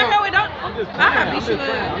just got my hair with don't. I'm just playing.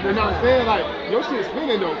 You know what I'm saying? Like, your shit's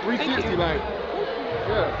spinning though. 360, like.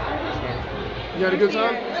 Yeah. You had a good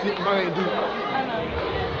time? My name Duke.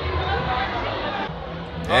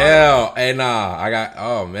 Hell, hey, nah, I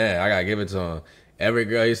gotta give it to him. Every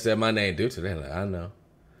girl he said my name Duke to, they like, I know.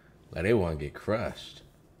 Like, they want to get crushed.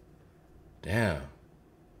 Damn.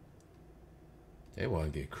 They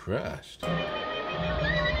want to get crushed. Hey,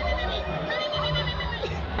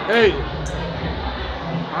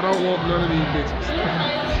 I don't want none of these bitches.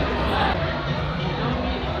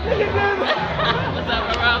 What's up,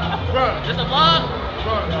 bro? Bruh. Just a vlog?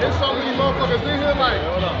 Bruh, there's so many motherfuckers in here like.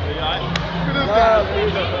 Hold up, you alright? Look at this guy.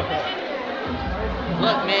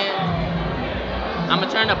 Look, man. I'ma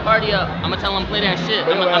turn the party up. I'ma tell them play that shit.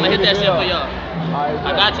 I'ma hit that shit for y'all.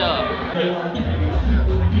 I got y'all.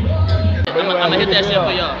 I'ma hit that shit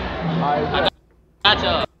for y'all. I got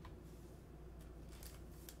y'all.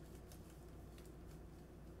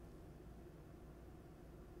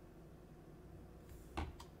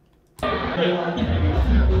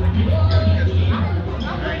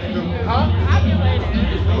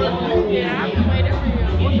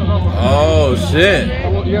 Oh shit.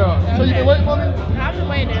 Yeah. So you been waiting for me? I've been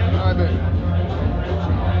waiting. I bet.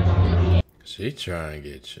 She trying to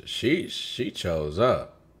get she chose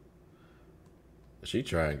up. She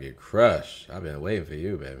trying to get crushed. I've been waiting for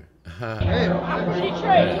you, baby. I'm pretty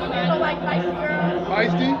crazy. You know, like feisty girls.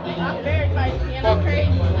 Feisty? I'm very feisty and I'm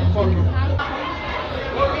crazy. Fuck you.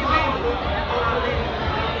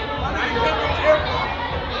 We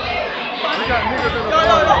got niggas in the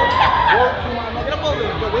party. Get up over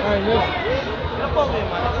here, bro. Get up over here,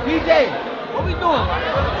 man. DJ, what we doing,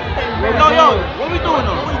 man? Yo, what we doing,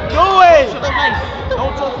 though? What we doing?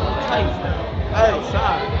 Don't talk to the tight. Hey,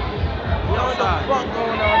 outside. We outside. What the fuck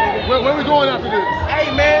going on, nigga? Where we going after this?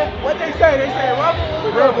 Hey, man, what they say? They say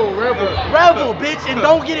rebel? Rebel, bitch, and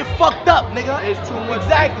don't get it fucked up, nigga. It's too much.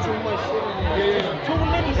 Exactly. Too much shit. Too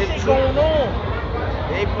many shit going on.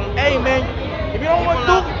 Hey, man, if you don't want to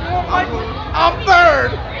do it, I'm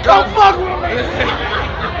third. Come fuck with me. This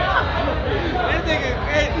nigga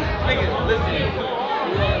crazy. Nigga, listen.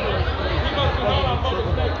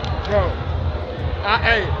 Bro.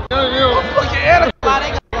 Hey. I'm fucking animal. I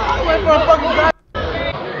went for a fucking guy.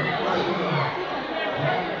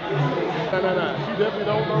 Nah. She definitely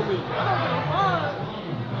don't know me.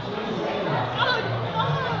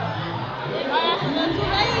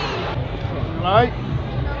 Right?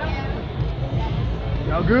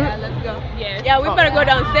 Y'all good? Yeah, let's go. Yeah, we better go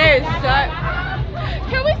downstairs.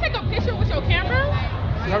 Can we take a picture with your camera?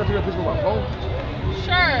 Y'all can take a picture with my phone?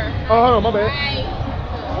 Sure. Oh, hold on, my bad.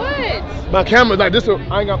 What? My camera like this. I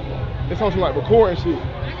ain't got. It's on some like recording shit.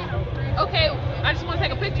 Okay, I just want to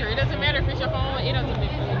take a picture. It doesn't matter if it's your phone. It doesn't really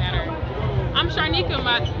matter. I'm Sharnika,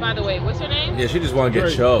 by the way. What's your name? Yeah, she just want to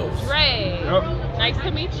get chose. Ray. Yep. Nice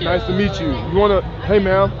to meet you. Nice to meet you. You wanna? Hey,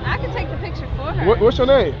 ma'am. I can take the picture for her. What's your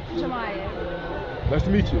name? Jamaya. Nice to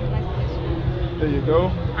meet you. There you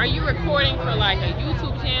go. Are you recording for like a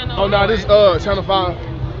YouTube channel? Oh no, this Channel 5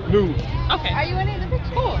 News. Okay. Are you in the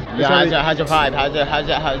picture? Cool. Yeah, how's your vibe? How's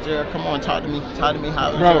your? Come on, talk to me. Talk to me.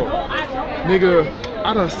 How's Bro, nigga,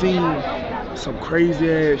 I done seen some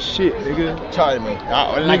crazy ass shit, nigga. Talk to me.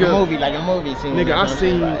 Like a movie scene. Nigga, I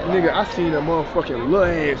seen a motherfucking little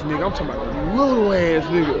ass nigga. I'm talking about a little ass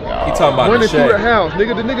nigga. He talking about running the through the house,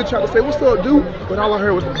 nigga. The nigga tried to say, "What's up, dude?" But all I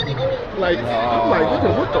heard was like, I'm like,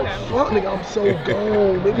 nigga, what the fuck, nigga? I'm so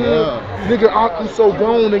gone, nigga. Nigga, I'm so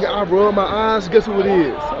gone, nigga. I rub my eyes. Guess who it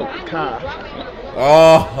is? Kai.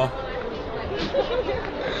 Oh.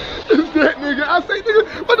 It's that nigga. I say, nigga,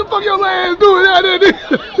 what the fuck your ass doing out there, nigga?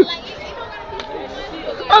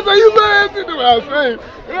 I say, you mad? You know what I'm saying?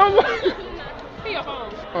 And I'm like,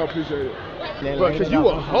 I appreciate it. Bro, cause you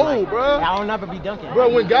a hoe, bro. I don't ever be dunking. Bro,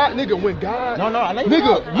 when God. No, I let you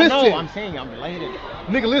Nigga, know. listen. I know, I'm saying I'm related.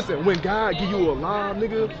 Nigga, listen. When God give you a line,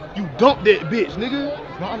 nigga, you dump that bitch, nigga.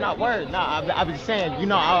 No, I'm not worried. No, I was saying, you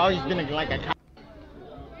know, I've always been like a cop.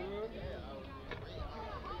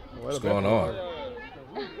 What's going on?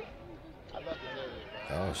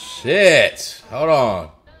 Oh shit! Hold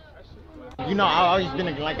on. You know, I've always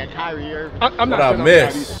been like a Kyrie Irving. I'm what not I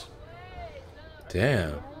miss?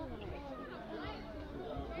 Damn.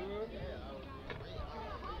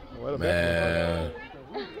 Man,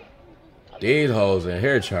 these hoes in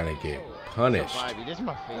here trying to get punished. This is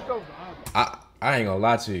my favorite. I ain't gonna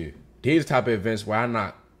lie to you. These type of events where I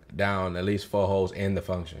knock down at least 4 hoes in the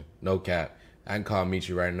function. No cap. I can call meet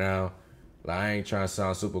you right now. Like, I ain't trying to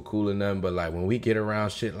sound super cool or nothing, but like when we get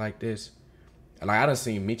around shit like this, like I done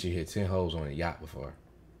seen Michi hit 10 hoes on a yacht before.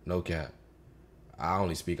 No cap. I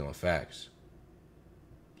only speak on facts.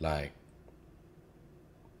 Like,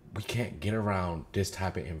 we can't get around this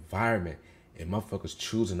type of environment and motherfuckers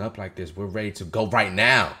choosing up like this. We're ready to go right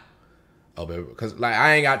now. Oh, baby, because like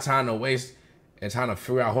I ain't got time to waste and trying to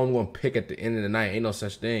figure out who I'm gonna pick at the end of the night. Ain't no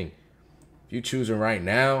such thing. If you choosing right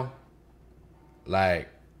now, like,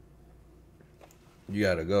 you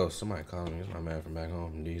gotta go. Somebody calling me. It's my man from back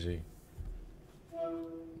home from DC.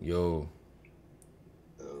 Yo.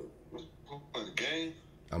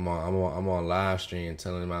 I'm on live stream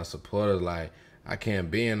telling my supporters like I can't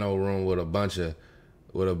be in no room with a bunch of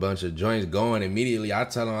joints going immediately. I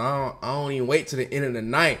tell them I don't even wait till the end of the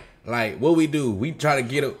night. Like, what we do? We try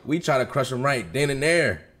to crush them right then and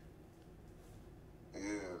there.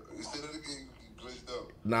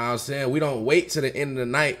 Nah, I'm saying we don't wait till the end of the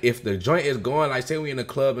night. If the joint is going, like say we in the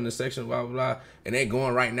club in the section, blah, blah, blah, and they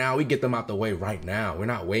going right now, we get them out the way right now. We're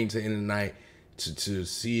not waiting till the end of the night to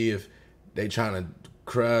see if they trying to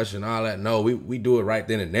crush and all that. No, we do it right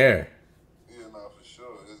then and there. Yeah, nah, for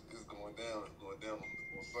sure. It's going down. It's going down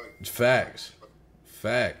on site. Facts.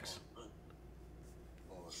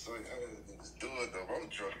 On site, I didn't do it though. I'm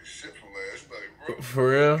drunk as shit from last night, bro.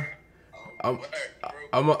 For real? I'm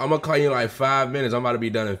gonna call you in like 5 minutes. I'm about to be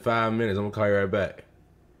done in 5 minutes. I'm gonna call you right back.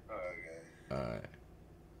 All right.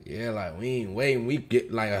 Yeah, like we ain't waiting. We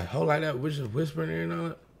get like a hoe like that, whispering and all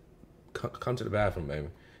that. Come to the bathroom, baby.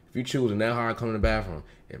 If you choosing that hard, come to the bathroom.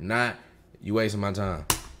 If not, you wasting my time.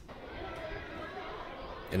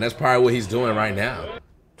 And that's probably what he's doing right now.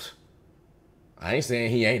 I ain't saying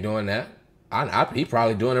he ain't doing that. He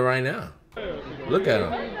probably doing it right now. Look at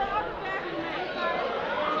him.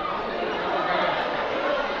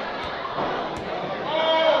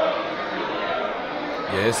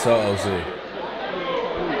 Yeah, it's so OC.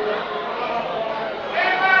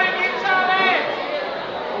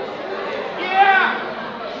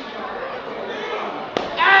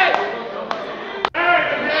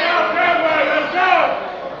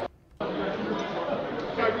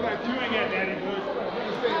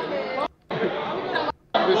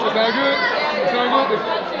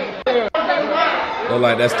 Look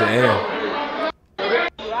like that's the end.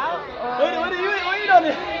 What are you doing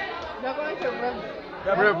there? Y'all going to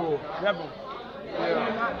Rebel.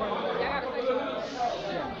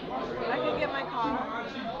 I can get my car.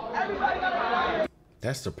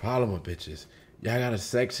 That's the problem with bitches. Y'all got a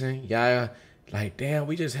section. Y'all like, damn,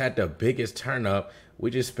 we just had the biggest turn up. We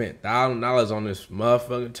just spent $1,000 on this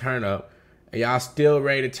motherfucking turn up. And y'all still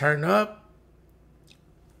ready to turn up?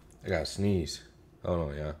 I gotta sneeze.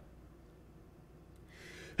 Hold on, y'all.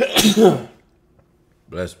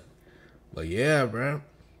 Bless me. But yeah, bro.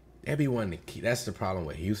 They be wanting to keep. That's the problem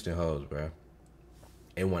with Houston hoes, bro.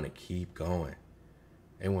 They want to keep going.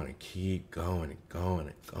 They want to keep going and going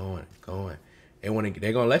and going and going.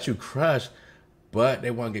 They're gonna let you crush, but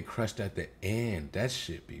they want to get crushed at the end. That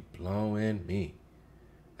shit be blowing me.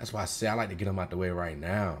 That's why I say I like to get them out the way right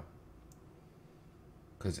now.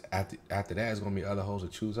 Cause after that, it's gonna be other hoes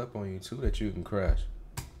that choose up on you too that you can crush.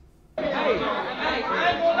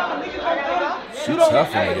 She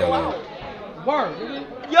tough in the yellow. Word.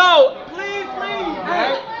 Yo, please.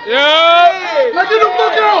 Yeah. Now get the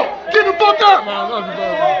fuck out. Get the fuck out.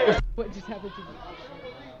 What just happened to me?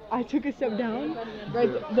 I took a step down. Right.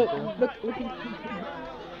 Look.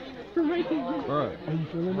 From right there. Bro,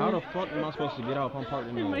 how the fuck am I supposed to get out if I'm parked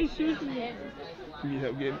in the My shoes. You need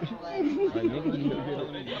help getting it? Like, nigga, you need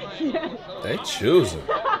help getting it? They choosing.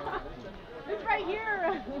 It's right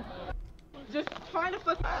here. Just trying to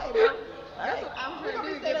fuck. I'm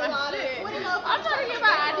trying to get my shit. I'm trying to get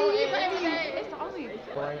my ID. It's only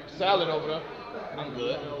Salad over there. I'm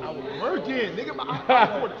good. I was working, nigga.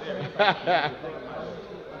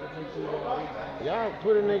 Y'all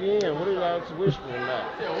put a nigga in. What are y'all whispering about?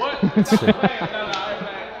 Yeah, what?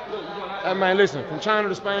 Hey man, listen. From China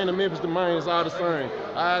to Spain to Memphis to Maine, it's all the same.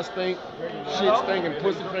 Eyes stink, shit stink, and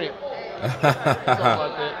pussy pink. Something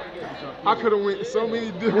like that. I could have went so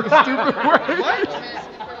many different stupid ways.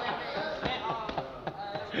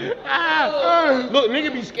 Look,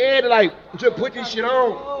 nigga be scared to like just put this shit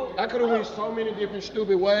on. I could have went so many different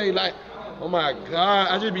stupid ways. Like, oh my God,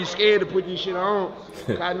 I just be scared to put this shit on.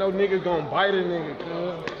 I know niggas gonna bite a nigga,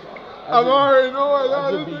 cuz. I'm already knowing.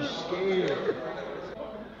 I just be scared.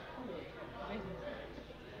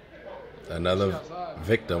 Another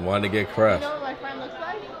victim wanting to get crushed. You know what my friend looks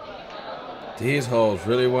like? These hoes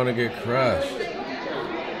really want to get crushed. Walk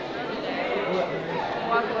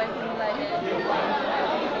away from me like that.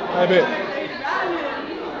 I bet.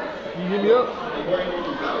 You hit me up?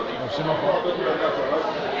 Oh, shit, my fault.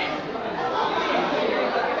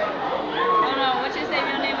 Hold on, what you say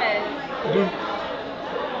your name is?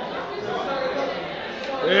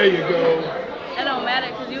 There you go. That don't matter,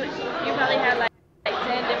 because you probably had like 10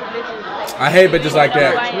 different bitches. I hate bitches like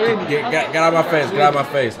that. Get out my face. Get out my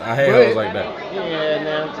face. I hate hoes like that. Yeah,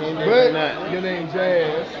 now 10 But different nuts. your name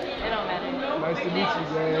Jazz. It don't matter. Nice to meet you,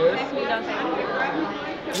 Jazz. Next week, don't say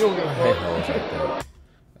You don't give I a hate fuck. hoes like that.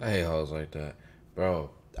 I hate hoes like that. Bro,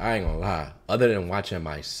 I ain't gonna lie. Other than watching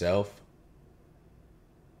myself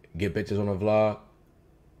get bitches on a vlog,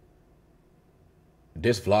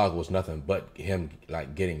 this vlog was nothing but him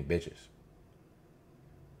like getting bitches.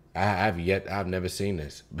 I've never seen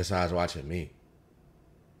this besides watching me.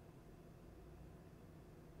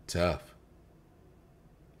 Tough.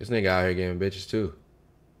 This nigga out here getting bitches too.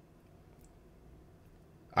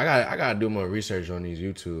 I gotta do more research on these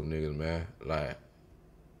YouTube niggas, man. Like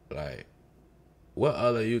what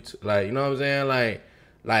other YouTube, like, you know what I'm saying?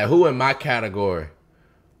 Like who in my category?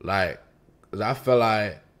 Like, 'cause I feel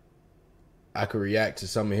like I could react to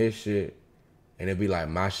some of his shit and it'd be like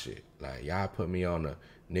my shit. Like, y'all put me on the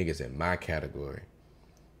niggas in my category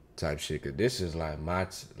type shit. 'Cause this is like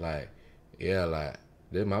this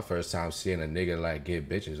is my first time seeing a nigga like get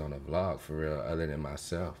bitches on a vlog for real, other than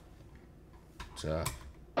myself. So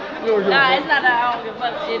Nah, it's not that I don't give a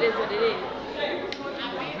fuck. It is what it is.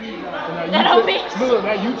 That don't mean Look,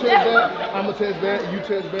 now you test that, I'ma test that, you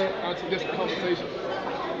test that, I'll just a conversation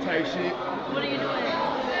type shit. What are you doing?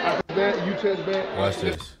 I test that, you test that. watch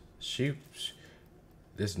this.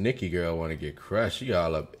 This Nikki girl want to get crushed. She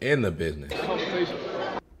all up in the business. Conversation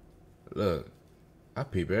Look, I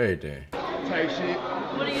peep everything. type shit.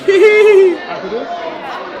 What are you doing? After this?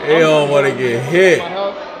 He don't want to get hit. My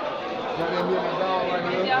house. Got me and my dog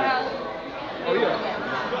right here. Your house? Oh yeah.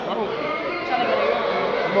 Trying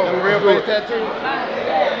Come on, real face tattoo.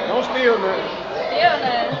 Don't steal nothing. Steal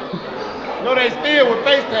nothing. No, they steal with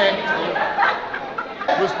face tag.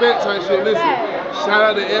 Respect type shit. Listen, shout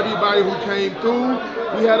out to everybody who came through.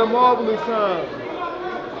 We had a marvelous time.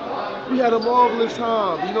 You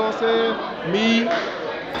know what I'm saying? Me,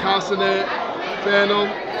 Casanet, Phantom,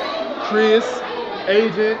 Chris,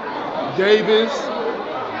 Agent, Davis.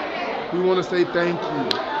 We want to say thank you.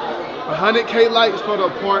 100K likes for the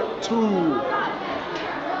part 2.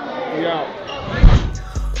 We out.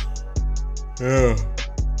 Yeah.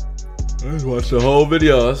 I just watched the whole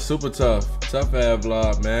video. It's super tough. Tough ass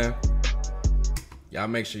vlog, man. Y'all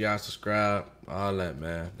make sure y'all subscribe. All that,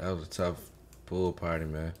 man. That was a tough pool party,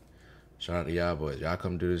 man. Shout out to y'all boys. Y'all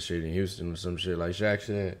come do this shit in Houston or some shit like Shaq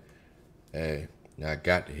said. Hey, y'all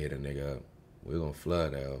got to hit a nigga up. We're gonna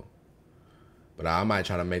flood that hoe. But I might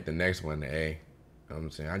try to make the next one the A. You know what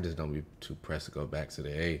I'm saying? I just don't be too pressed to go back to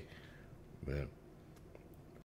the A. But